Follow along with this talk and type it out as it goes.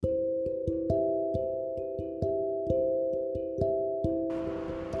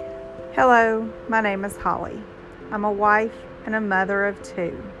Hello, my name is Holly. I'm a wife and a mother of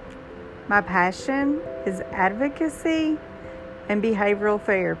two. My passion is advocacy and behavioral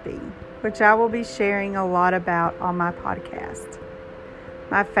therapy, which I will be sharing a lot about on my podcast.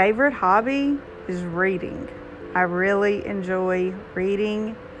 My favorite hobby is reading. I really enjoy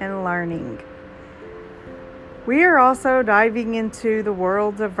reading and learning. We are also diving into the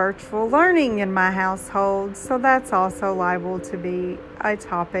world of virtual learning in my household, so that's also liable to be a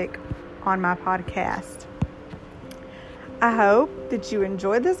topic on my podcast. I hope that you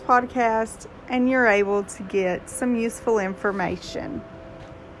enjoyed this podcast and you're able to get some useful information.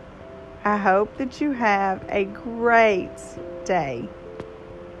 I hope that you have a great day.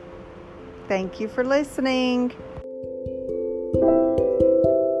 Thank you for listening.